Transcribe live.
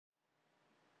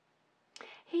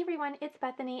Hey everyone, it's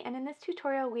Bethany, and in this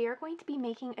tutorial we are going to be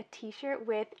making a t-shirt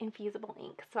with infusible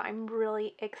ink. So I'm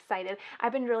really excited.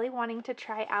 I've been really wanting to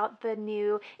try out the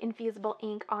new infusible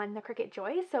ink on the Cricut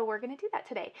Joy, so we're going to do that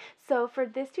today. So for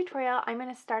this tutorial, I'm going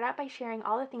to start out by sharing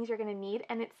all the things you're going to need,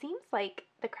 and it seems like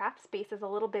the craft space is a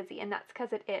little busy, and that's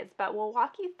because it is, but we'll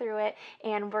walk you through it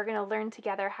and we're going to learn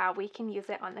together how we can use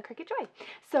it on the Cricut Joy.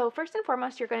 So first and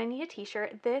foremost, you're going to need a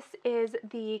t-shirt. This is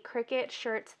the Cricut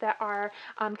shirts that are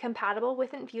compatible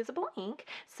with infusible ink.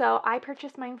 So I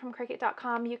purchased mine from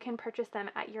Cricut.com. You can purchase them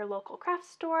at your local craft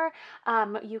store.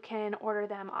 You can order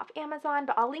them off Amazon,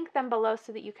 but I'll link them below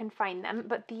so that you can find them.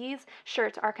 But these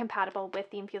shirts are compatible with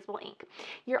the infusible ink.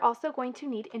 You're also going to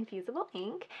need infusible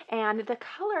ink, and the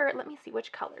color, let me see,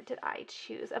 which color did I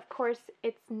choose? Of course,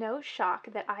 it's no shock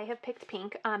that I have picked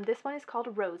pink. This one is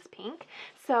called Rose Pink.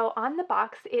 So on the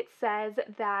box, it says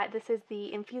that this is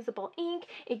the infusible ink.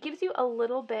 It gives you a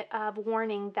little bit of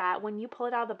warning that when you pull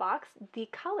it out of the box, the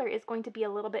color is going to be a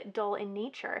little bit dull in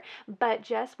nature, but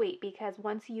just wait, because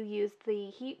once you use the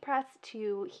heat press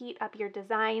to heat up your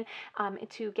design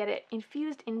to get it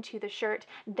infused into the shirt,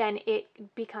 then it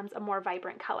becomes a more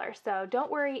vibrant color. So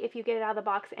don't worry if you get it out of the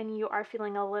box and you are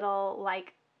feeling a little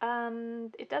like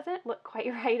it doesn't look quite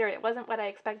right, or it wasn't what I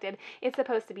expected. It's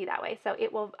supposed to be that way, so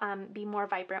it will be more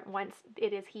vibrant once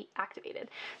it is heat activated.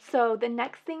 So the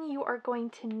next thing you are going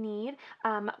to need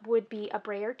would be a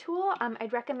brayer tool.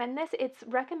 I'd recommend this. It's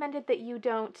recommended that you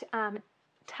don't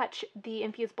touch the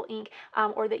infusible ink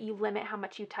or that you limit how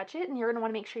much you touch it, and you're going to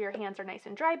want to make sure your hands are nice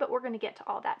and dry, but we're going to get to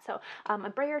all that. So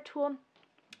a brayer tool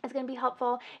is going to be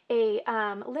helpful. A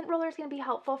lint roller is going to be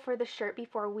helpful for the shirt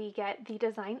before we get the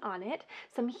design on it.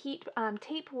 Some heat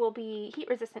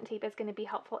resistant tape is going to be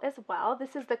helpful as well.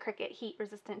 This is the Cricut heat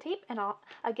resistant tape, and I'll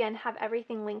again have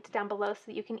everything linked down below so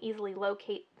that you can easily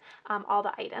locate all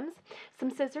the items.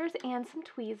 Some scissors and some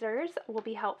tweezers will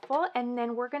be helpful, and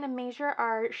then we're going to measure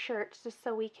our shirts just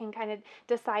so we can kind of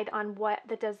decide on what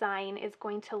the design is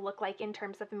going to look like in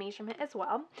terms of measurement as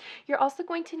well. You're also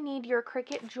going to need your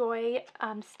Cricut Joy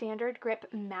standard grip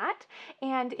mat,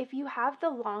 and if you have the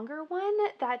longer one,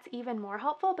 that's even more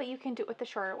helpful, but you can do it with the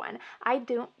shorter one. I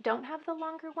don't have the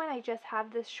longer one, I just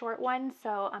have this short one,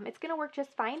 so it's going to work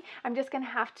just fine. I'm just going to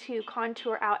have to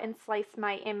contour out and slice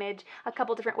my image a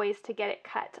couple different ways to get it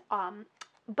cut,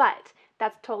 but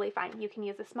that's totally fine. You can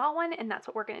use a small one, and that's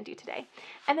what we're going to do today.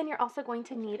 And then you're also going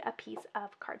to need a piece of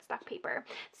cardstock paper.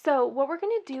 So what we're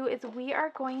going to do is we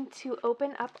are going to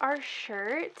open up our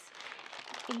shirt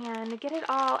and get it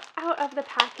all out of the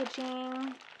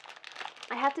packaging.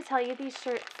 I have to tell you, these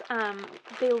shirts,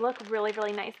 they look really,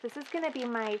 really nice. This is going to be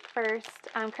my first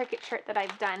Cricut shirt that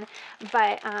I've done,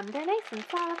 but they're nice and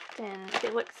soft, and they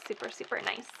look super, super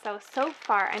nice. So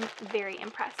far, I'm very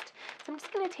impressed. So I'm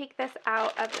just going to take this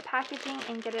out of the packaging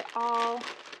and get it all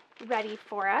ready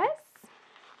for us.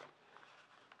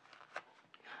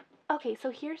 Okay, so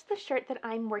here's the shirt that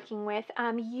I'm working with.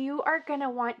 You are going to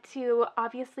want to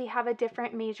obviously have a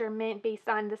different measurement based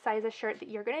on the size of shirt that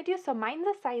you're going to do. So mine's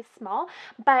a size small,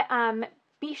 but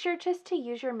be sure just to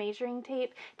use your measuring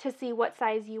tape to see what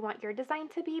size you want your design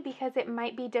to be, because it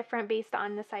might be different based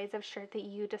on the size of shirt that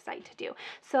you decide to do.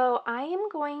 So I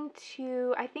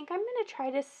think I'm going to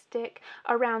try to stick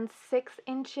around 6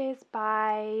 inches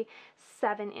by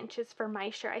 7 inches for my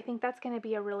shirt. I think that's going to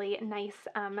be a really nice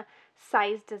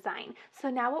size design. So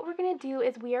now what we're going to do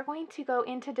is we are going to go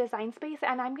into Design Space,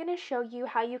 and I'm going to show you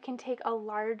how you can take a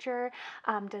larger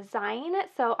design.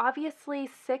 So obviously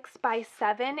 6 by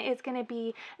 7 is going to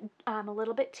be a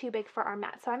little bit too big for our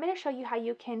mat. So I'm going to show you how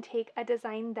you can take a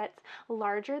design that's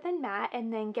larger than mat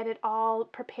and then get it all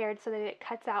prepared so that it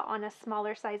cuts out on a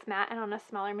smaller size mat and on a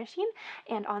smaller machine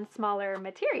and on smaller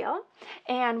material.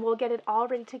 And we'll get it all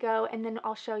ready to go, and then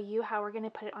I'll show you how we're going to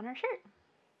put it on our shirt.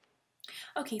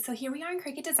 Okay, so here we are in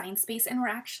Cricut Design Space, and we're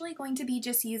actually going to be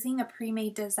just using a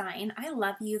pre-made design. I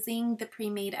love using the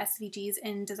pre-made SVGs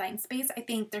in Design Space. I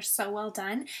think they're so well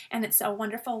done, and it's a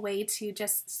wonderful way to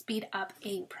just speed up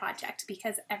a project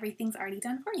because everything's already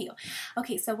done for you.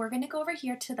 Okay, so we're going to go over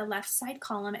here to the left side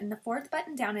column, and the fourth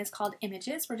button down is called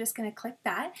Images. We're just going to click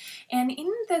that, and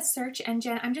in the search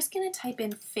engine, I'm just going to type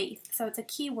in faith. So it's a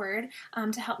keyword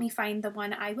to help me find the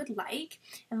one I would like,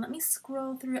 and let me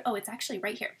scroll through. Oh, it's actually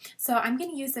right here. So I'm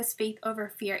going to use this Faith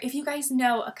Over Fear. If you guys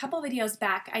know, a couple videos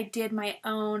back I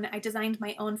designed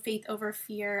my own Faith Over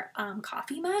Fear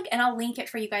coffee mug, and I'll link it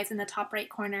for you guys in the top right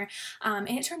corner, and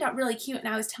it turned out really cute, and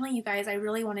I was telling you guys I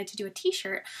really wanted to do a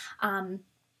t-shirt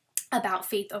about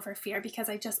faith over fear, because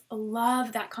I just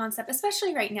love that concept,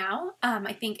 especially right now.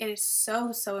 I think it is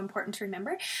so, so important to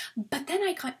remember. But then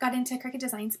I got into Cricut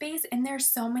Design Space, and there's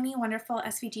so many wonderful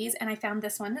SVGs, and I found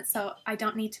this one, so I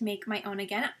don't need to make my own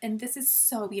again. And this is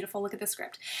so beautiful. Look at the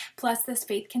script. Plus, this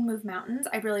faith can move mountains.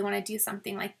 I really want to do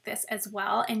something like this as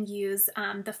well and use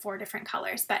the 4 different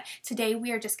colors. But today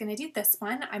we are just going to do this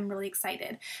one. I'm really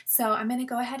excited. So I'm going to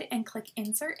go ahead and click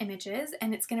Insert Images,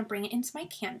 and it's going to bring it into my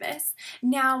canvas.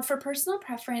 Now, for personal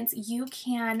preference, you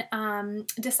can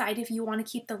decide if you want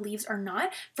to keep the leaves or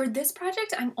not. For this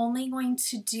project, I'm only going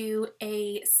to do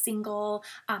a single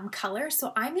color,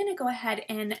 so I'm going to go ahead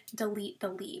and delete the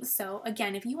leaves. So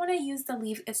again, if you want to use the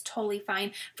leaves, it's totally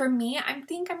fine. For me, I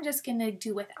think I'm just going to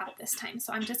do without this time,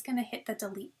 so I'm just going to hit the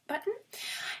delete button.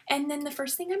 And then the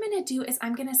first thing I'm going to do is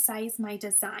I'm going to size my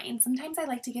design. Sometimes I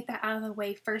like to get that out of the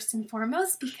way first and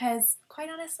foremost because, quite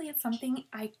honestly, it's something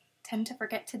I tend to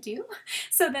forget to do.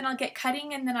 So then I'll get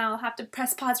cutting and then I'll have to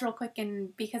press pause real quick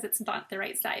and because it's not the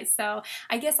right size. So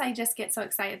I guess I just get so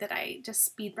excited that I just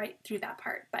speed right through that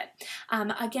part. But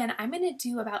again, I'm going to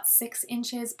do about 6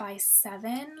 inches by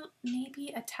 7,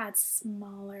 maybe a tad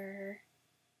smaller.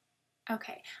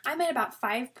 Okay, I'm at about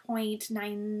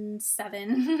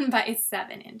 5.97 by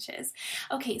 7 inches.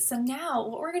 Okay, so now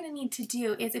what we're going to need to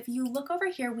do is, if you look over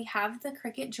here, we have the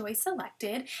Cricut Joy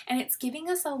selected, and it's giving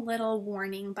us a little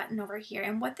warning button over here.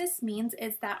 And what this means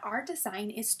is that our design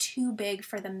is too big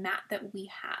for the mat that we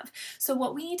have. So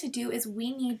what we need to do is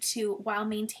we need to, while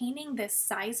maintaining this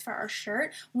size for our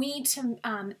shirt, we need to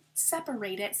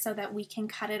separate it so that we can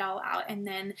cut it all out and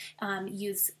then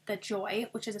use the Joy,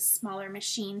 which is a smaller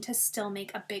machine, to still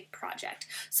make a big project.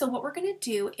 So what we're going to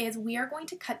do is we are going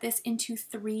to cut this into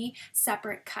 3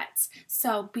 separate cuts.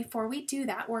 So before we do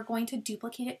that, we're going to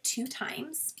duplicate it 2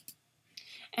 times,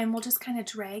 and we'll just kind of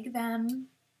drag them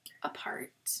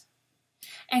apart.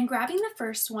 And grabbing the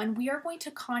first one, we are going to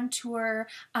contour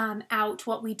out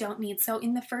what we don't need. So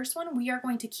in the first one, we are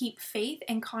going to keep faith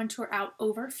and contour out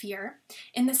over fear.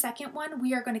 In the second one,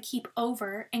 we are going to keep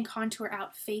over and contour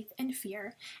out faith and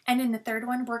fear. And in the third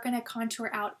one, we're going to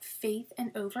contour out faith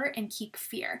and over and keep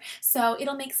fear. So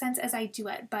it'll make sense as I do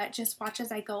it, but just watch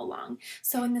as I go along.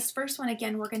 So in this first one,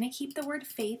 again, we're going to keep the word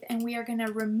faith and we are going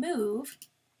to remove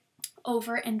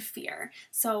over and fear.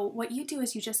 So what you do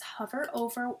is you just hover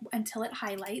over until it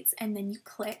highlights and then you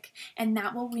click, and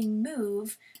that will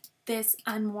remove this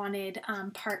unwanted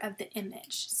part of the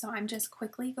image. So I'm just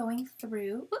quickly going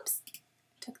through, whoops,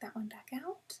 took that one back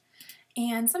out.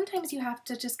 And sometimes you have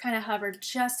to just kind of hover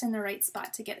just in the right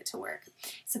spot to get it to work.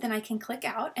 So then I can click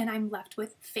out and I'm left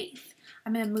with faith.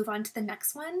 I'm going to move on to the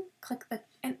next one, click the,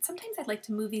 and sometimes I'd like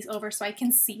to move these over so I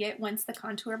can see it once the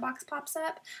contour box pops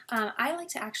up. I like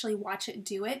to actually watch it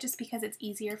do it just because it's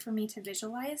easier for me to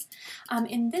visualize.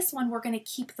 In this one, we're going to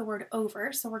keep the word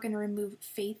over, so we're going to remove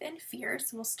faith and fear.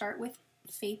 So we'll start with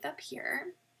faith up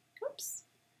here. Oops.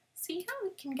 See how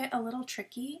it can get a little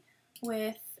tricky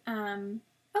with, oh,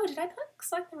 did I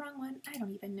select the wrong one? I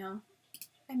don't even know.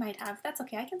 I might have. That's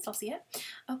okay. I can still see it.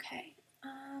 Okay.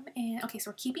 And okay,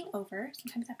 so we're keeping over.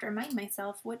 Sometimes I have to remind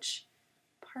myself which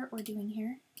part we're doing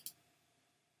here.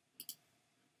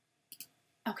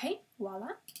 Okay, voila.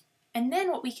 And then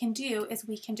what we can do is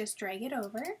we can just drag it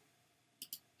over.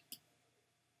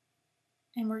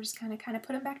 And we're just kind of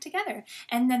put them back together.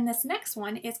 And then this next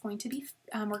one is going to be,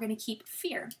 we're going to keep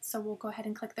fear. So we'll go ahead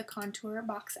and click the contour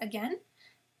box again.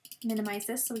 Minimize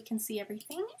this so we can see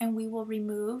everything, and we will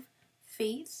remove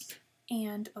faith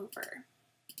and over.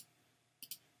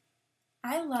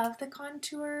 I love the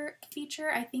contour feature.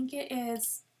 I think it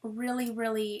is really,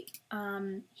 really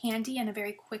handy and a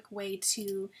very quick way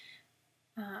to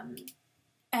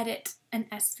edit an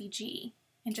SVG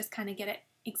and just kind of get it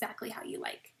exactly how you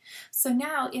like. So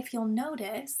now if you'll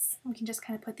notice, we can just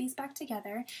kind of put these back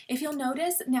together. If you'll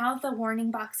notice, now the warning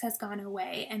box has gone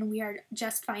away and we are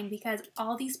just fine because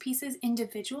all these pieces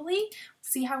individually,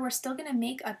 see how we're still going to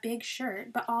make a big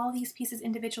shirt, but all these pieces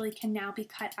individually can now be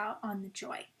cut out on the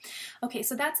Joy. Okay,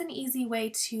 so that's an easy way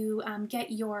to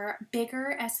get your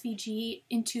bigger SVG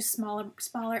into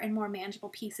smaller and more manageable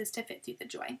pieces to fit through the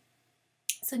Joy.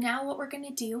 So now what we're going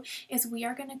to do is we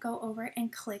are going to go over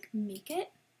and click Make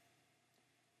It.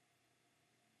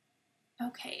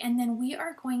 Okay, and then we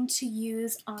are going to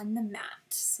use on the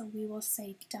mat. So we will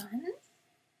say Done.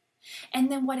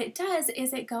 And then what it does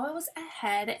is it goes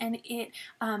ahead and it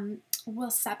will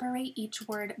separate each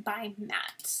word by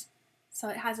mat. So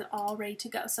it has it all ready to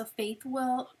go. So faith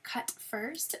will cut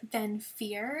first, then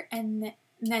fear, and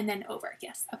then over.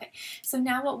 Yes. Okay. So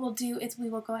now what we'll do is we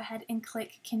will go ahead and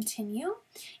click Continue,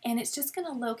 and it's just going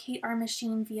to locate our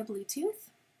machine via Bluetooth.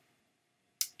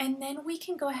 And then we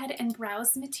can go ahead and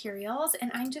browse materials,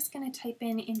 and I'm just going to type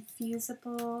in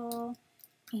infusible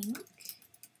ink.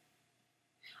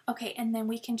 Okay, and then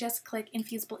we can just click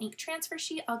Infusible Ink Transfer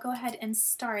Sheet. I'll go ahead and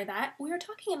star that. We were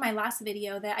talking in my last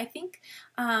video that I think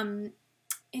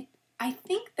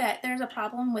that there's a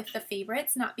problem with the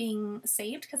favorites not being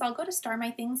saved, because I'll go to star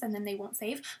my things and then they won't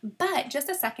save. But just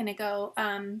a second ago,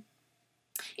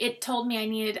 it told me I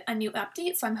needed a new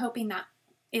update, so I'm hoping that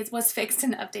was fixed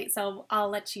in the update, so I'll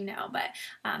let you know. But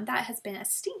that has been a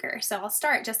stinker, so I'll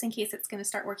start just in case it's going to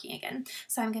start working again.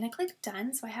 So I'm going to click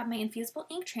Done. So I have my Infusible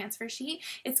Ink Transfer Sheet.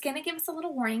 It's going to give us a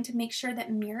little warning to make sure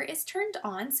that mirror is turned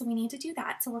on, so we need to do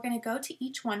that. So we're going to go to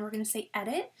each one. We're going to say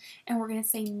Edit, and we're going to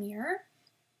say Mirror.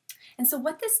 And so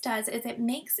what this does is it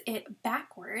makes it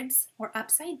backwards or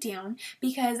upside down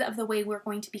because of the way we're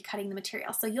going to be cutting the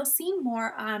material. So you'll see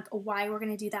more of why we're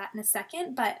going to do that in a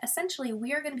second, but essentially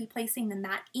we are going to be placing the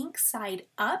matte ink side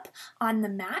up on the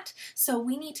mat. So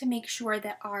we need to make sure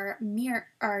that our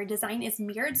design is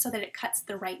mirrored so that it cuts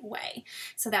the right way.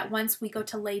 So that once we go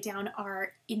to lay down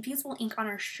our infusible ink on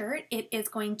our shirt, it is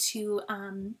going to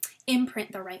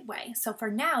imprint the right way. So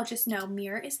for now, just know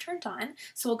mirror is turned on.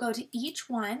 So we'll go to each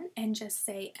one and just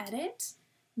say Edit,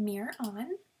 Mirror On,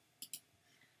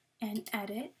 and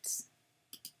Edit,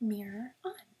 Mirror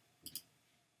On.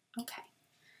 Okay.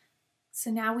 So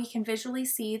now we can visually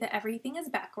see that everything is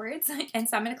backwards. And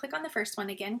so I'm going to click on the first one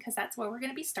again because that's where we're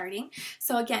going to be starting.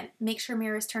 So again, make sure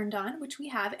mirror is turned on, which we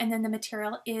have, and then the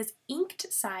material is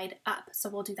inked side up. So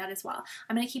we'll do that as well.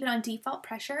 I'm going to keep it on default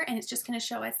pressure, and it's just going to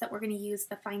show us that we're going to use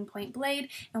the fine point blade,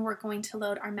 and we're going to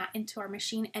load our mat into our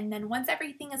machine. And then once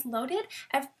everything is loaded,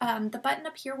 the button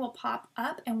up here will pop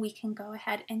up and we can go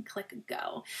ahead and click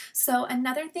go. So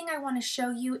another thing I want to show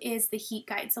you is the heat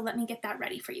guide. So let me get that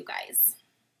ready for you guys.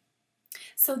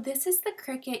 So this is the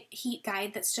Cricut heat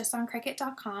guide that's just on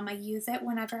Cricut.com. I use it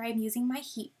whenever I'm using my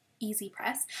heat Easy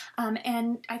Press.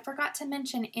 And I forgot to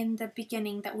mention in the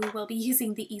beginning that we will be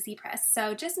using the Easy Press.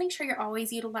 So just make sure you're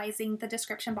always utilizing the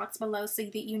description box below so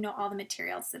that you know all the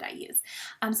materials that I use.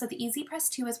 So the Easy Press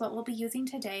 2 is what we'll be using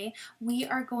today. We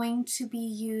are going to be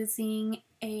using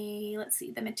let's see,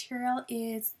 the material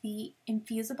is the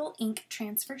Infusible Ink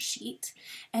Transfer Sheet,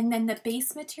 and then the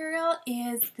base material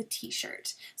is the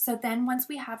t-shirt. So then once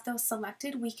we have those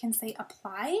selected, we can say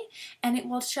apply, and it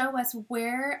will show us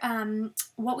where,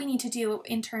 what we need to do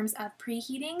in terms of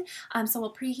preheating. So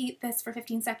we'll preheat this for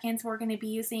 15 seconds. We're going to be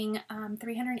using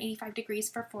 385 degrees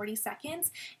for 40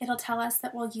 seconds. It'll tell us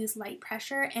that we'll use light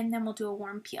pressure, and then we'll do a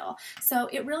warm peel. So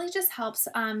it really just helps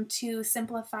to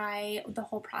simplify the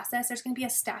whole process. There's going to be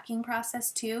a stacking process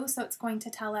too, so it's going to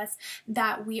tell us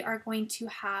that we are going to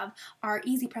have our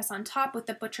Easy Press on top with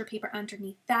the butcher paper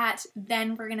underneath that.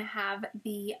 Then we're going to have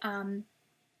the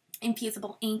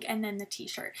infusible ink and then the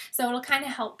t-shirt. So it'll kind of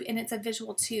help, and it's a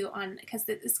visual too on, because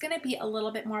it's going to be a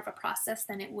little bit more of a process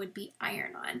than it would be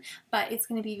iron on, but it's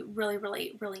going to be really,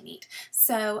 really, really neat.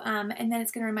 So and then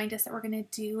it's going to remind us that we're going to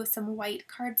do some white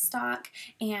cardstock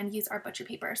and use our butcher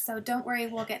paper. So don't worry,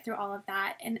 we'll get through all of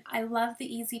that. And I love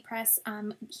the Easy Press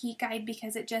heat guide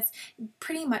because it just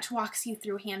pretty much walks you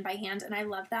through hand by hand, and I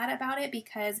love that about it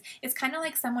because it's kind of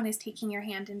like someone is taking your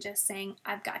hand and just saying,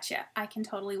 I've got you, I can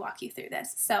totally walk you through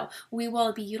this. So we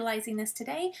will be utilizing this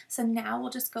today. So now we'll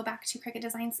just go back to Cricut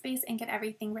Design Space and get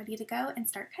everything ready to go and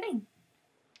start cutting.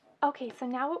 Okay, so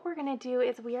now what we're going to do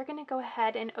is we are going to go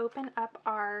ahead and open up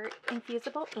our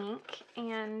infusible ink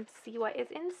and see what is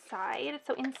inside.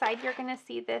 So inside you're going to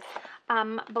see this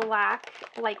black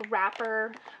like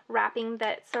wrapping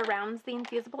that surrounds the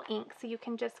infusible ink. So you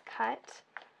can just cut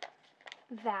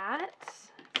that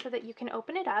so that you can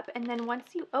open it up, and then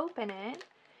once you open it,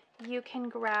 you can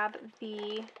grab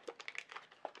the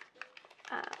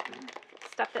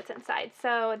stuff that's inside.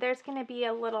 So there's going to be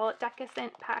a little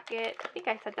decusant packet, I think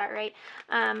I said that right,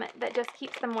 that just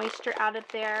keeps the moisture out of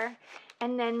there,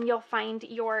 and then you'll find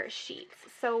your sheets.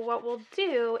 So what we'll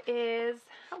do is,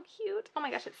 how cute, oh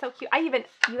my gosh, it's so cute.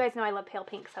 You guys know I love pale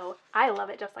pink, so I love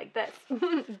it just like this,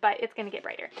 but it's going to get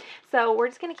brighter. So we're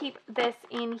just going to keep this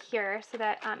in here so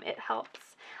that it helps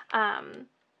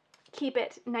keep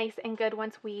it nice and good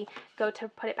once we go to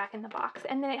put it back in the box.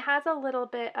 And then it has a little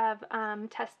bit of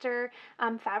tester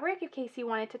fabric in case you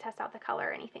wanted to test out the color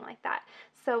or anything like that.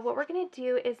 So what we're going to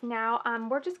do is now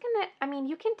we're just going to, I mean,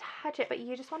 you can touch it, but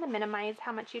you just want to minimize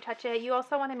how much you touch it. You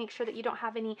also want to make sure that you don't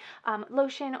have any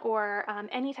lotion or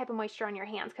any type of moisture on your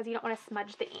hands because you don't want to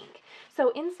smudge the ink.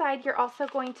 So inside you're also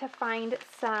going to find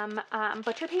some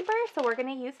butcher paper. So we're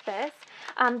going to use this.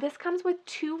 This comes with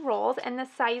 2 rolls, and the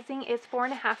sizing is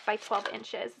 4.5 by 12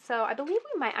 inches. So I believe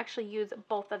we might actually use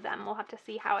both of them. We'll have to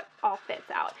see how it all fits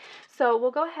out. So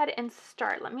we'll go ahead and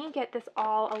start. Let me get this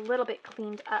all a little bit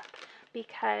cleaned up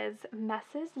because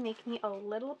messes make me a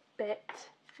little bit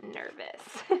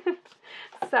nervous.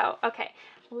 So, okay,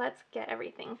 let's get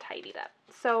everything tidied up.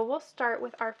 So we'll start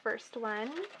with our first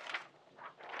one.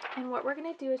 And what we're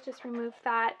going to do is just remove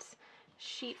that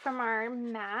sheet from our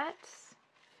mat.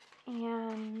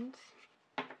 And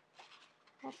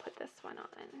we'll put this one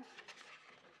on.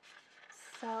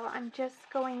 So I'm just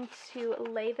going to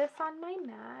lay this on my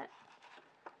mat,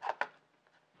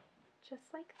 just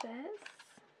like this.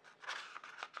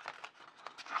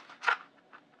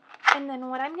 And then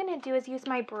what I'm going to do is use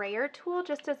my brayer tool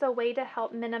just as a way to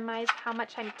help minimize how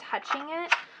much I'm touching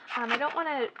it. I don't want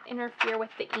to interfere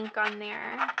with the ink on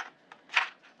there.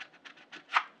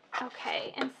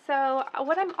 Okay, and so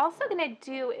what I'm also going to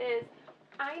do is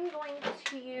I'm going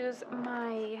to use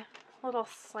my little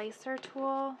slicer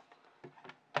tool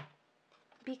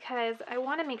because I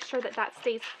want to make sure that that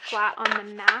stays flat on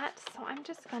the mat. So I'm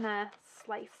just going to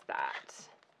slice that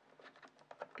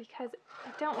because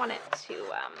I don't want it to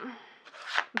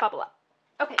bubble up.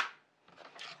 Okay,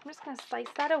 I'm just going to slice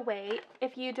that away.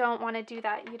 If you don't want to do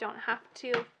that, you don't have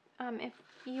to. If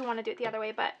you want to do it the other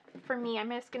way, but for me, I'm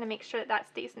just going to make sure that that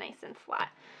stays nice and flat.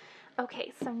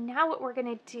 Okay, so now what we're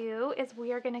going to do is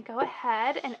we are going to go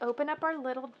ahead and open up our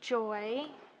little Joy,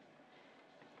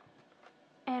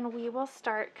 and we will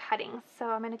start cutting. So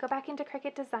I'm going to go back into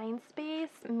Cricut Design Space.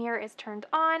 Mirror is turned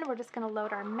on. We're just going to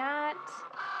load our mat.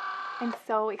 I'm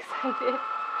so excited.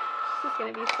 This is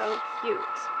going to be so cute.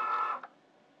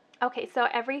 Okay, so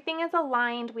everything is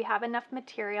aligned. We have enough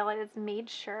material. It has made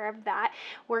sure of that.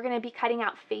 We're going to be cutting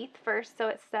out Faith first, so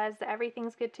it says that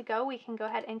everything's good to go. We can go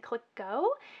ahead and click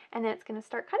go, and then it's going to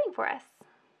start cutting for us.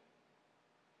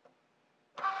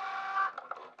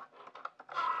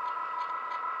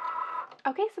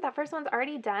 Okay, so that first one's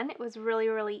already done. It was really,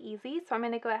 really easy. So I'm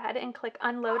going to go ahead and click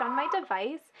unload on my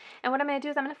device. And what I'm going to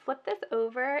do is I'm going to flip this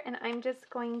over, and I'm just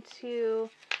going to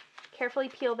carefully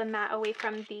peel the mat away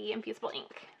from the infusible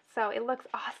ink. So it looks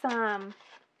awesome.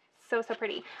 So, so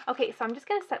pretty. Okay, so I'm just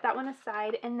going to set that one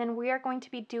aside, and then we are going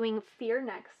to be doing Fear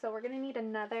next. So we're going to need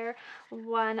another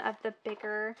one of the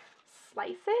bigger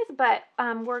slices, but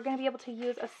we're going to be able to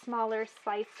use a smaller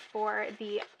slice for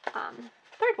the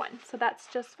third one. So that's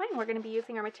just fine. We're going to be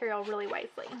using our material really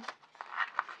wisely.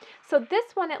 So this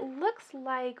one, it looks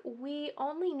like we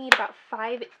only need about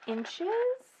 5 inches.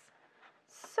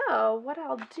 So what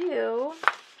I'll do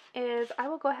is I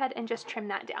will go ahead and just trim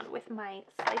that down with my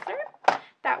slicer.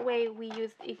 That way we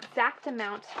use the exact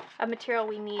amount of material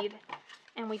we need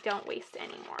and we don't waste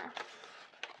any more.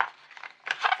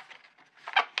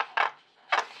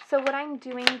 So what I'm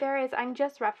doing there is I'm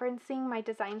just referencing my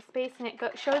Design Space, and it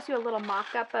shows you a little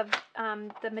mock-up of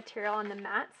the material on the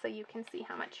mat so you can see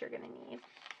how much you're going to need.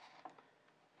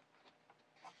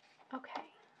 Okay.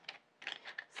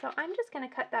 So I'm just going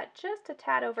to cut that just a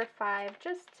tad over 5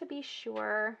 just to be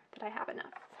sure that I have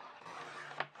enough.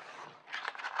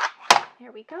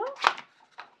 There we go.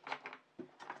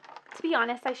 To be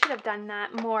honest, I should have done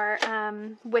that more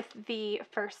with the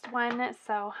first one,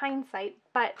 so hindsight,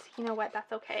 but you know what,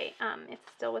 that's okay. It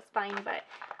still was fine, but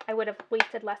I would have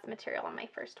wasted less material on my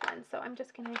first one. So I'm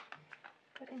just going to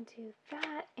go ahead and do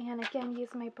that, and again, use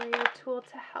my brayer tool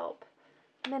to help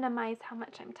minimize how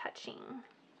much I'm touching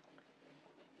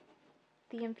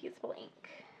the infusible ink.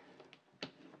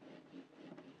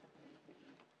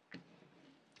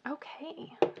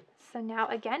 Okay, so now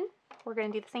again, we're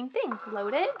going to do the same thing.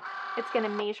 Load it, it's going to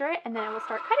measure it, and then it will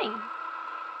start cutting.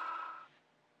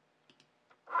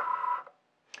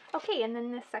 Okay, and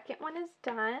then the second one is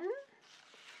done.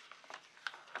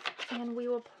 And we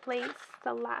will place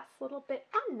the last little bit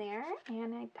on there,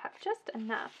 and I have just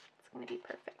enough. It's going to be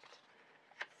perfect.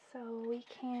 So we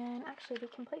can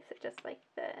place it just like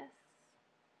this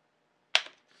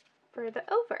for the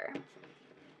over.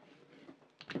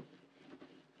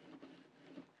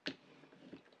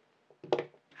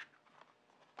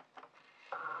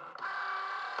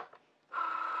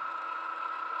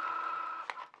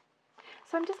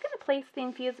 So I'm just going to place the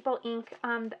infusible ink,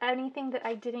 anything that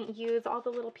I didn't use, all the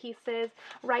little pieces,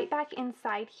 right back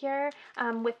inside here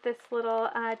with this little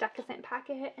decusant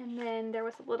packet, and then there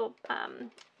was a little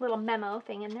little memo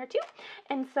thing in there too.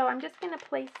 And so I'm just going to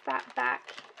place that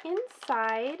back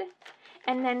inside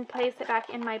and then place it back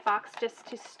in my box just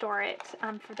to store it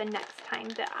for the next time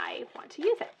that I want to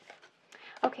use it.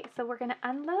 Okay, so we're going to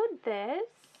unload this,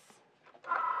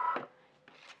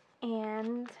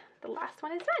 and the last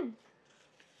one is done.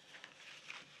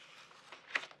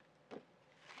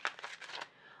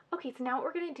 Okay, so now what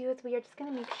we're going to do is we are just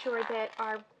going to make sure that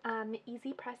our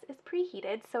Easy Press is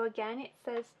preheated. So again, it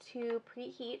says to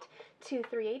preheat to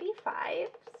 385.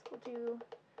 So we'll do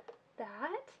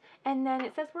that. And then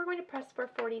it says we're going to press for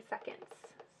 40 seconds.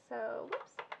 So,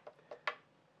 whoops.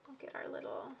 We'll get our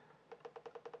little...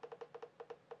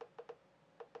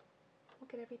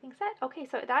 Get everything set. Okay,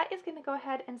 so that is going to go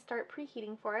ahead and start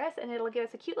preheating for us, and it'll give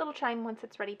us a cute little chime once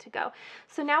it's ready to go.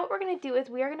 So now what we're going to do is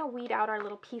we are going to weed out our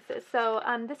little pieces. So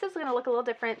this is going to look a little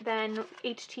different than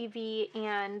HTV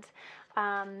and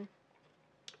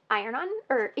iron-on,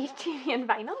 or HTV and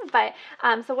vinyl, but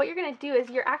so what you're going to do is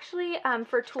you're actually,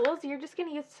 for tools, you're just going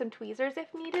to use some tweezers if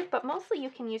needed, but mostly you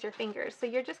can use your fingers. So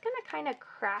you're just going to kind of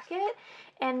crack it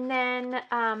and then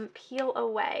peel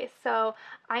away. So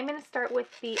I'm going to start with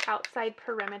the outside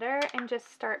perimeter and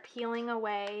just start peeling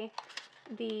away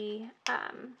the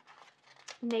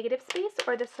negative space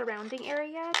or the surrounding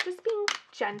area, just being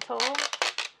gentle.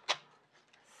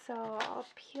 So I'll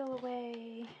peel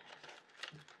away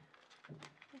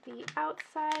the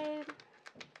outside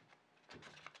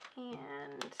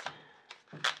and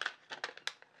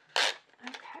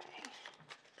okay.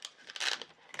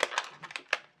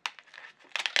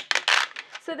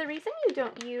 So the reason you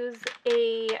don't use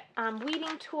a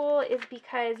weeding tool is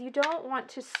because you don't want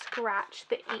to scratch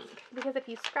the ink, because if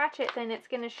you scratch it, then it's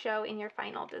going to show in your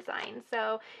final design.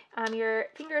 So your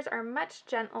fingers are much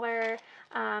gentler,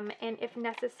 and if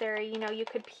necessary, you know, you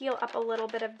could peel up a little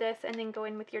bit of this and then go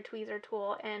in with your tweezer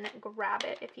tool and grab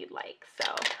it if you'd like.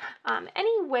 So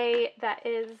any way that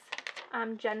is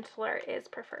gentler is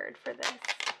preferred for this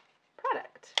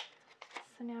product.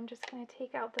 So now I'm just going to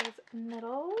take out those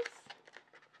middles.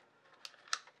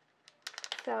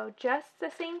 So just the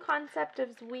same concept as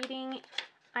weeding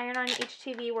iron-on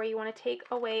HTV, where you want to take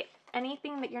away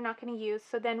anything that you're not going to use.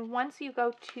 So then once you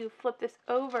go to flip this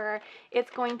over,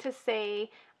 it's going to say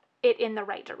it in the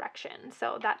right direction.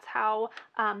 So that's how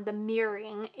the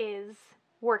mirroring is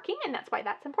working, and that's why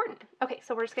that's important. Okay,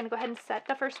 so we're just going to go ahead and set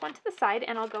the first one to the side,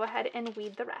 and I'll go ahead and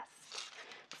weed the rest.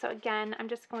 So again, I'm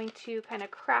just going to kind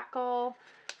of crackle.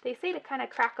 They say to kind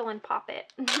of crackle and pop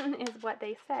it is what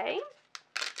they say.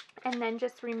 And then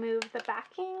just remove the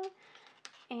backing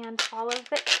and all of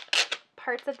the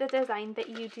parts of the design that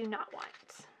you do not want.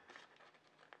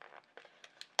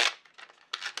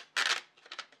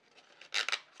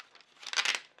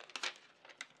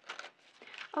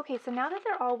 Okay, so now that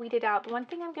they're all weeded out, one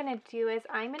thing I'm going to do is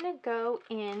I'm going to go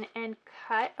in and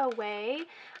cut away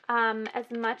as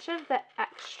much of the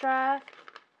extra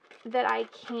that I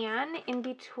can in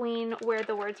between where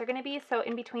the words are going to be, so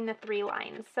in between the 3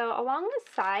 lines. So along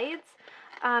the sides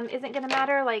isn't going to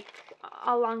matter, like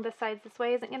along the sides this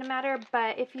way isn't going to matter,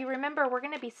 but if you remember, we're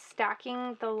going to be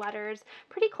stacking the letters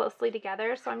pretty closely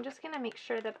together, so I'm just going to make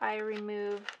sure that I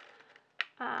remove,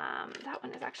 that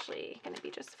one is actually going to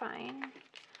be just fine,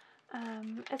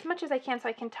 as much as I can so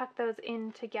I can tuck those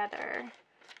in together.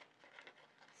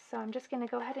 So I'm just going to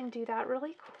go ahead and do that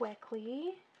really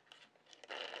quickly.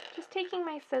 Just taking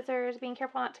my scissors, being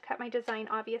careful not to cut my design,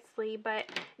 obviously, but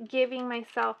giving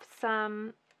myself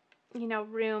some, you know,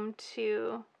 room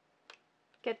to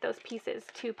get those pieces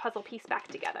to puzzle piece back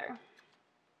together.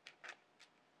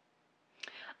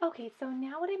 Okay, so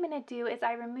now what I'm going to do is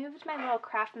I removed my little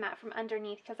craft mat from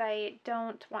underneath because I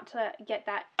don't want to get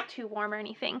that too warm or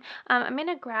anything. I'm going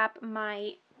to grab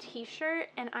my t-shirt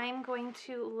and I'm going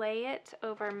to lay it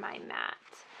over my mat.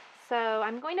 So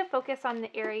I'm going to focus on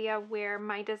the area where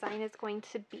my design is going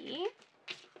to be.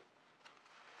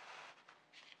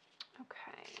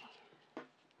 Okay,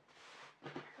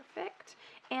 perfect.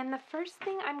 And the first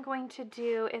thing I'm going to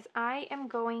do is I am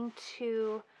going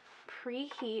to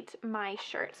preheat my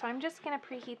shirt. So I'm just going to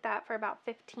preheat that for about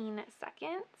 15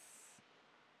 seconds.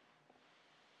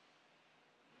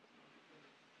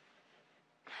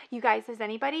 You guys, did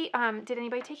anybody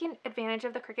take advantage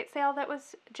of the Cricut sale that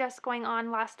was just going on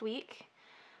last week?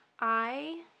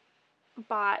 I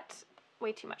bought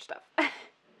way too much stuff.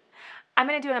 I'm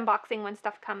going to do an unboxing when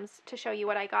stuff comes to show you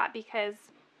what I got, because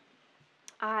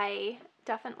I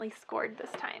definitely scored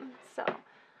this time. So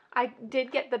I did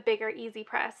get the bigger Easy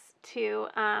Press too,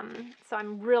 so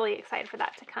I'm really excited for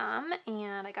that to come,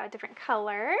 and I got a different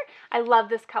color. I love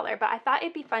this color, but I thought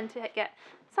it'd be fun to get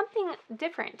something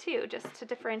different too, just to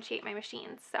differentiate my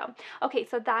machines. So, okay,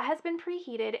 so that has been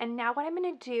preheated, and now what I'm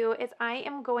going to do is I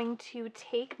am going to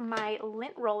take my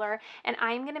lint roller and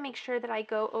I'm going to make sure that I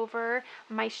go over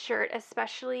my shirt,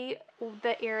 especially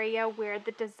the area where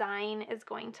the design is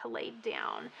going to lay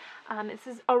down. This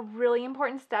is a really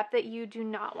important step that you do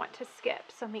not want to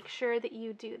skip, so make sure that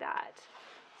you do that.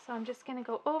 So I'm just going to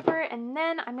go over, and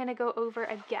then I'm going to go over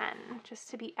again just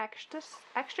to be extra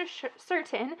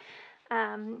certain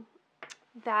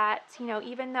that, you know,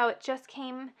 even though it just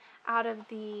came out of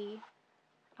the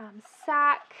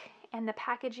sack and the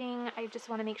packaging, I just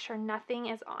want to make sure nothing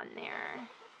is on there.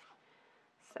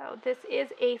 So this is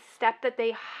a step that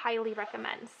they highly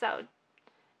recommend, so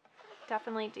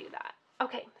definitely do that.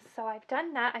 Okay, so I've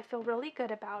done that. I feel really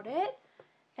good about it.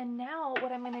 And now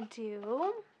what I'm going to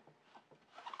do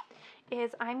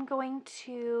is I'm going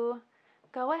to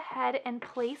go ahead and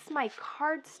place my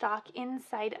cardstock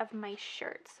inside of my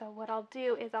shirt. So what I'll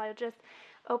do is I'll just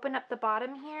open up the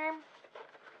bottom here,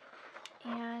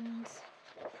 and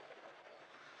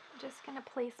I'm just going to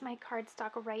place my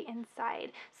cardstock right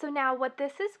inside. So now what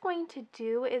this is going to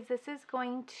do is this is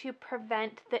going to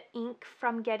prevent the ink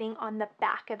from getting on the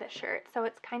back of the shirt. So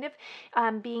it's kind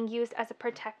of being used as a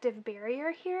protective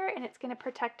barrier here, and it's going to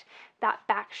protect that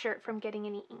back shirt from getting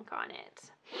any ink on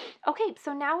it. Okay,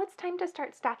 so now it's time to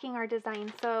start stacking our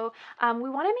design. So we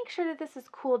want to make sure that this is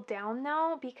cooled down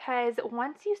though, because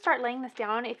once you start laying this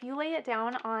down, if you lay it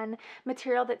down on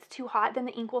material that's too hot, then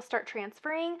the ink will start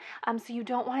transferring. So you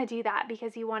don't want to do that,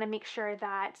 because you want to make sure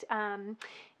that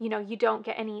you know, you don't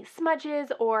get any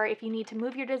smudges, or if you need to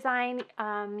move your design,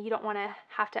 you don't want to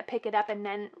have to pick it up and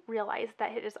then realize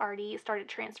that it has already started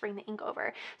transferring the ink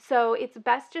over. So it's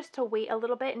best just to wait a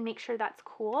little bit and make sure that's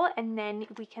cool, and then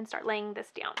we can start laying this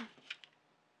down.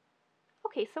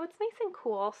 Okay, so it's nice and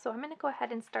cool, so I'm going to go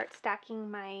ahead and start stacking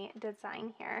my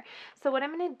design here. So what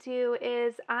I'm going to do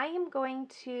is I am going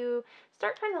to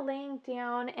start kind of laying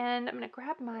down, and I'm going to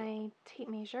grab my tape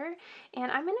measure,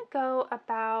 and I'm going to go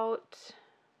about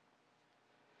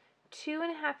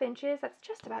 2.5 inches. That's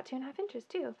just about 2.5 inches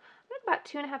too. I'm about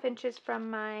 2.5 inches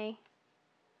from my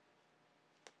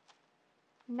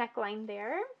neckline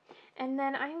there, and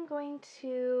then I'm going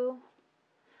to,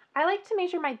 I like to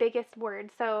measure my biggest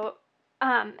word, so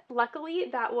luckily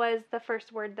that was the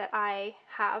first word that I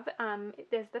have. It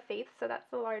is the faith, so that's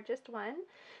the largest one.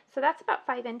 So that's about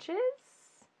 5 inches,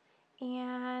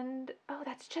 and oh,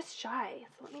 that's just shy,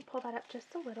 so let me pull that up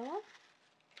just a little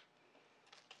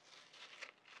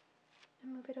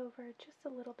and move it over just a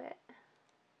little bit.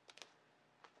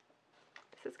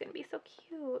 This is going to be so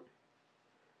cute.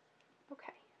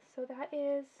 Okay, so that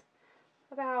is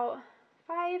about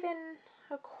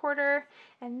 5.25,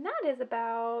 and that is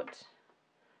about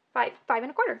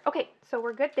 5.25. Okay, so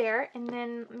we're good there, and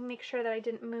then make sure that I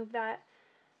didn't move that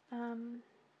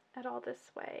at all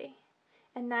this way.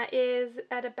 And that is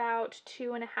at about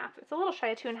 2.5. It's a little shy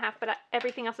of 2.5, but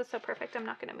everything else is so perfect, I'm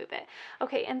not going to move it.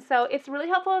 Okay, and so it's really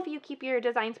helpful if you keep your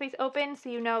design space open so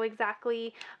you know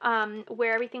exactly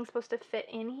where everything's supposed to fit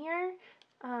in here.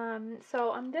 So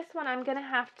on this one, I'm going to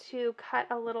have to cut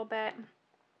a little bit.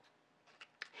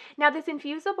 Now this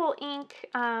infusible ink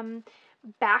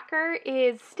backer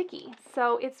is sticky,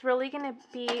 so it's really going to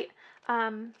be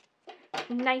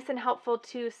nice and helpful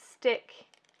to stick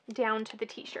down to the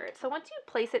t-shirt. So once you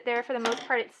place it there, for the most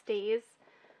part it stays.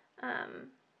 So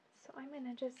I'm going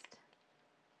to just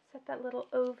set that little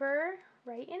over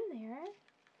right in there.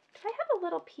 Do I have a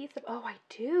little piece of, oh I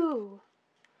do.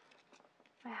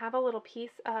 I have a little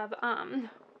piece of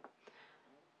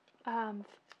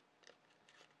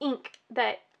ink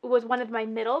that was one of my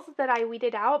middles that I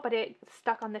weeded out, but it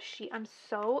stuck on the sheet. I'm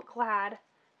so glad.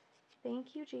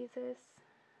 Thank you, Jesus.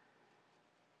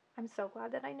 I'm so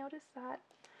glad that I noticed that,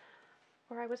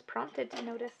 or I was prompted to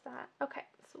notice that. Okay,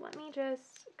 so let me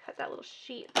just cut that little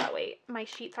sheet. That way my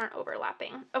sheets aren't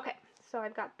overlapping. Okay, so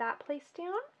I've got that placed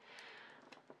down.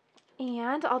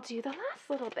 And I'll do the last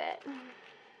little bit.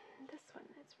 This one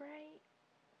is right.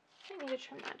 I need to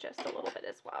trim that just a little bit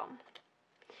as well.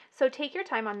 So take your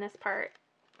time on this part.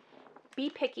 Be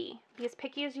picky. Be as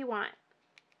picky as you want.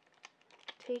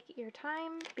 Take your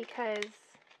time because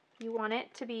you want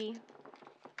it to be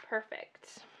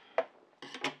perfect.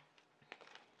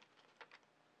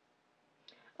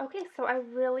 Okay, so I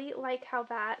really like how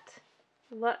that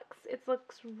looks. It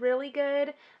looks really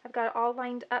good. I've got it all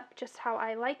lined up just how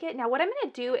I like it. Now what I'm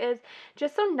going to do is,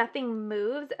 just so nothing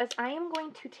moves, is I am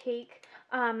going to take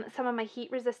some of my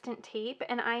heat resistant tape,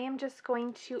 and I am just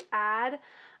going to add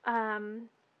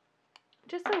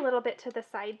just a little bit to the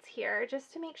sides here,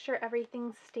 just to make sure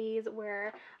everything stays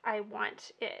where I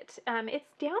want it.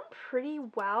 It's down pretty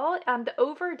well. The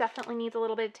over definitely needs a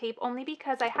little bit of tape, only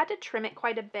because I had to trim it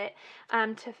quite a bit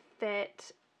to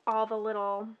fit all the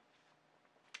little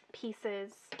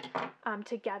pieces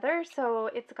together, so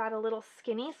it's got a little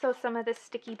skinny, so some of the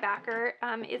sticky backer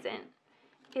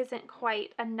isn't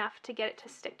quite enough to get it to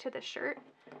stick to the shirt,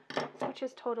 which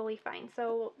is totally fine.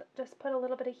 So just put a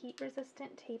little bit of heat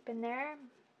resistant tape in there.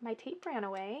 My tape ran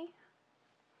away.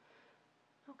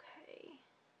 Okay.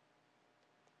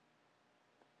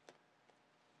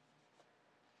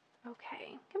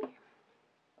 Okay, come here.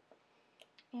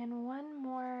 And one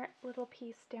more little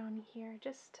piece down here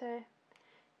just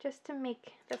to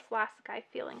make this last guy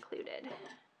feel included.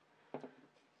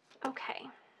 Okay.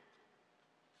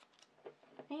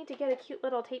 I need to get a cute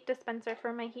little tape dispenser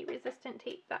for my heat resistant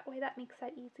tape. That way that makes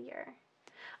that easier.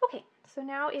 Okay, so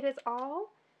now it is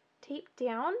all taped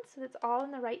down so it's all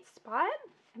in the right spot.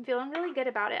 I'm feeling really good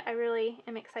about it. I really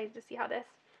am excited to see how this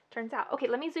turns out. Okay,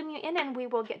 let me zoom you in and we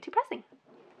will get to pressing.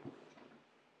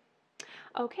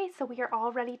 Okay, so we are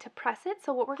all ready to press it.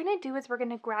 So what we're going to do is we're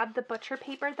going to grab the butcher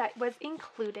paper that was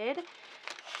included.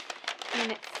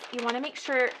 And you want to make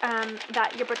sure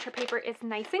that your butcher paper is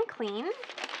nice and clean.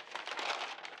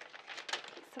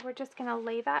 So we're just going to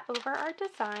lay that over our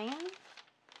design.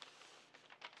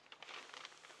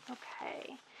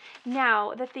 Okay.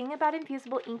 Now, the thing about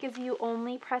infusible ink is you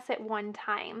only press it one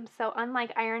time. So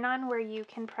unlike iron-on where you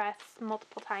can press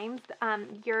multiple times,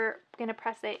 you're going to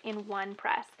press it in one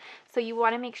press. So you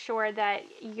want to make sure that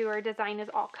your design is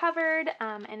all covered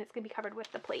and it's going to be covered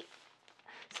with the plate.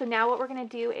 So now what we're going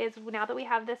to do is, now that we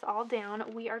have this all down,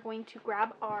 we are going to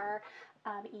grab our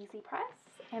easy press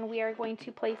and we are going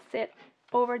to place it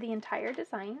over the entire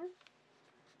design.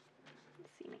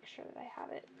 Let's see, make sure that I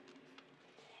have it.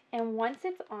 And once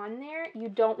it's on there, you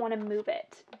don't want to move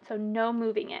it. So no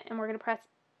moving it. And we're going to press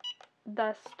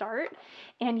the start.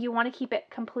 And you want to keep it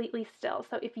completely still.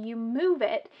 So if you move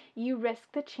it, you risk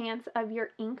the chance of your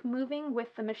ink moving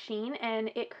with the machine.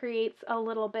 And it creates a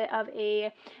little bit of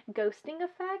a ghosting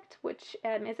effect, which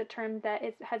is a term that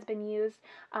has been used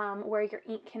where your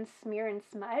ink can smear and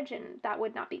smudge. And that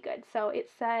would not be good. So it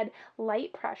said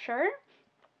light pressure.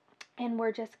 And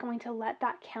we're just going to let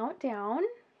that count down.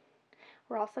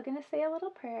 We're also going to say a little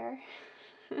prayer.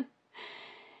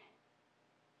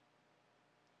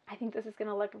 I think this is going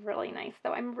to look really nice,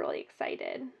 though. I'm really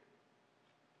excited.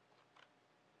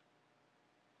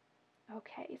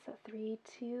 Okay, so 3,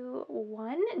 2,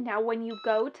 1. Now, when you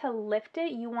go to lift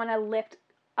it, you want to lift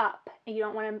up. You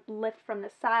don't want to lift from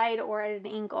the side or at an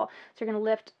angle. So you're going to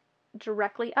lift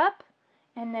directly up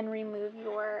and then remove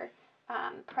your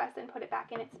press and put it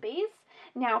back in its base.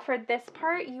 Now for this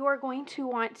part, you are going to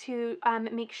want to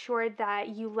make sure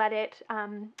that you let it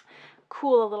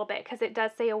cool a little bit because it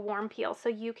does say a warm peel. So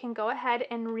you can go ahead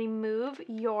and remove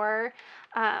your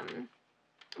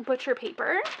butcher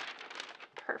paper.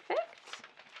 Perfect.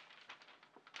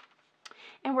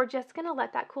 And we're just going to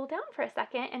let that cool down for a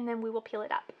second and then we will peel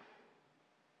it up.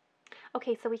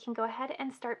 Okay, so we can go ahead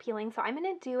and start peeling. So I'm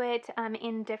going to do it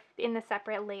in the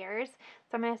separate layers.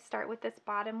 So I'm going to start with this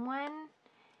bottom one.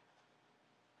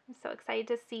 I'm so excited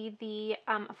to see the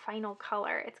final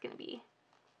color. It's going to be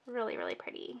really, really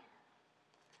pretty,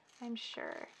 I'm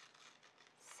sure.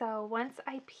 So once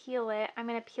I peel it, I'm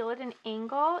going to peel it at an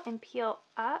angle and peel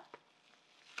up.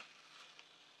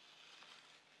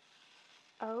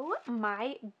 Oh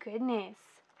my goodness,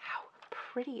 how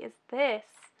pretty is this?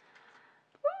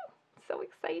 So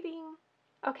exciting.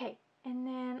 Okay, and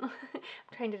then I'm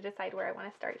trying to decide where I want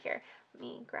to start here. Let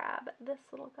me grab this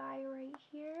little guy right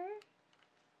here.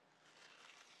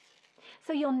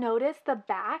 So you'll notice the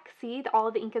back, see, all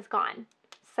of the ink is gone.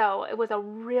 So it was a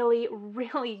really,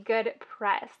 really good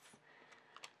press.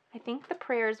 I think the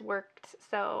prayers worked,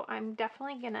 so I'm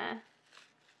definitely gonna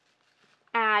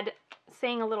add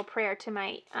saying a little prayer to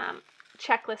my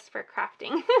checklist for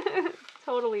crafting.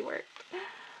 Totally worked.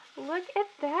 Look at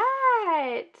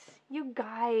that! You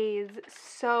guys,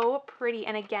 so pretty.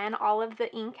 And again, all of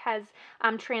the ink has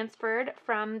transferred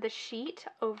from the sheet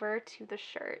over to the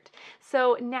shirt.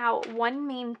 So now one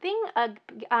main thing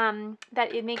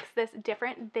that it makes this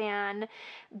different than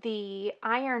the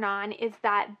iron-on is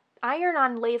that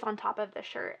iron-on lays on top of the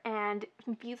shirt, and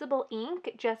infusible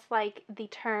ink, just like the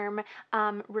term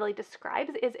really describes,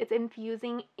 is it's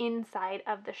infusing inside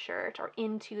of the shirt or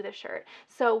into the shirt.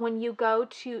 So when you go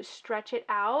to stretch it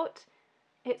out,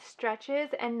 it stretches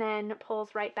and then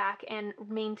pulls right back and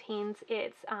maintains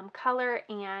its color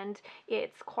and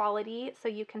its quality. So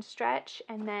you can stretch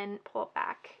and then pull it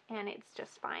back and it's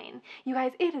just fine. You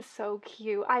guys, it is so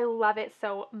cute. I love it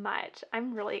so much.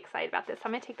 I'm really excited about this. So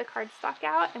I'm going to take the cardstock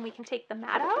out and we can take the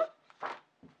mat out.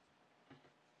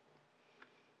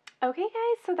 Okay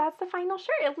guys, so that's the final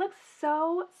shirt. It looks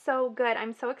so, so good.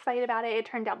 I'm so excited about it. It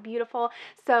turned out beautiful.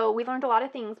 So we learned a lot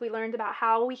of things. We learned about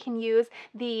how we can use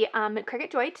the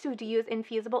Cricut Joy to use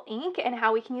infusible ink and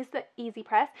how we can use the Easy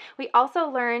Press. We also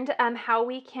learned how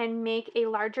we can make a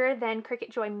larger than Cricut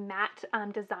Joy matte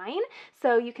design.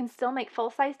 So you can still make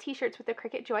full-size t-shirts with the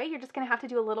Cricut Joy. You're just going to have to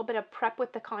do a little bit of prep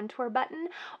with the contour button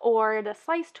or the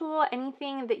slice tool,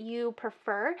 anything that you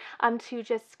prefer to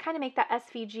just kind of make that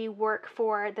SVG work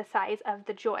for the size of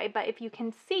the Joy. But if you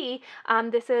can see,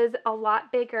 this is a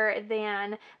lot bigger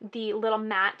than the little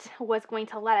mat was going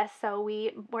to let us, so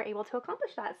we were able to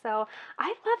accomplish that. So I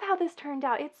love how this turned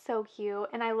out. It's so cute,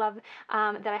 and I love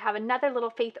that I have another little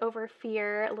faith over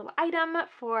fear little item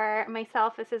for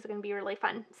myself. This is going to be really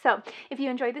fun. So if you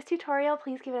enjoyed this tutorial,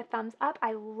 please give it a thumbs up.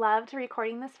 I loved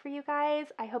recording this for you guys.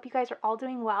 I hope you guys are all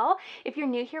doing well. If you're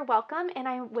new here, welcome, and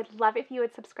I would love if you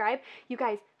would subscribe. You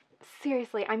guys,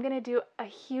 seriously, I'm going to do a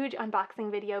huge unboxing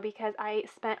video because I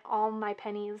spent all my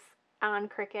pennies on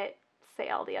Cricut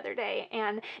sale the other day,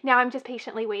 and now I'm just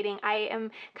patiently waiting. I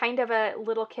am kind of a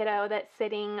little kiddo that's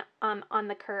sitting on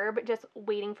the curb just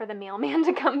waiting for the mailman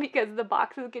to come because the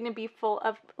box is going to be full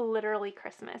of literally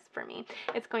Christmas for me.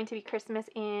 It's going to be Christmas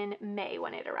in May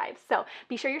when it arrives. So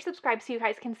be sure you're subscribed so you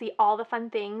guys can see all the fun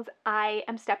things. I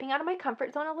am stepping out of my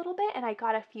comfort zone a little bit, and I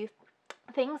got a few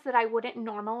things that I wouldn't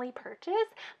normally purchase,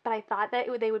 but I thought that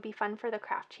they would be fun for the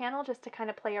craft channel just to kind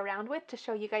of play around with, to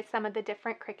show you guys some of the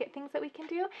different Cricut things that we can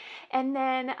do. And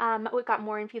then we've got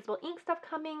more infusible ink stuff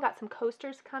coming, got some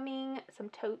coasters coming, some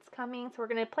totes coming. So we're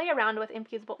going to play around with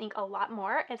infusible ink a lot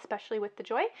more, especially with the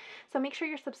Joy. So make sure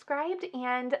you're subscribed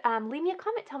and leave me a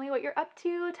comment. Tell me what you're up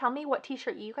to. Tell me what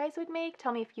t-shirt you guys would make.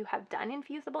 Tell me if you have done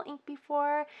infusible ink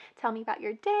before. Tell me about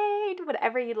your day,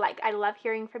 whatever you'd like. I love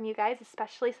hearing from you guys,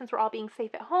 especially since we're all being safe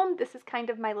at home. This is kind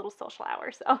of my little social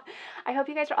hour. So I hope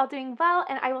you guys are all doing well,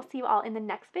 and I will see you all in the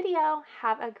next video.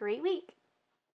 Have a great week.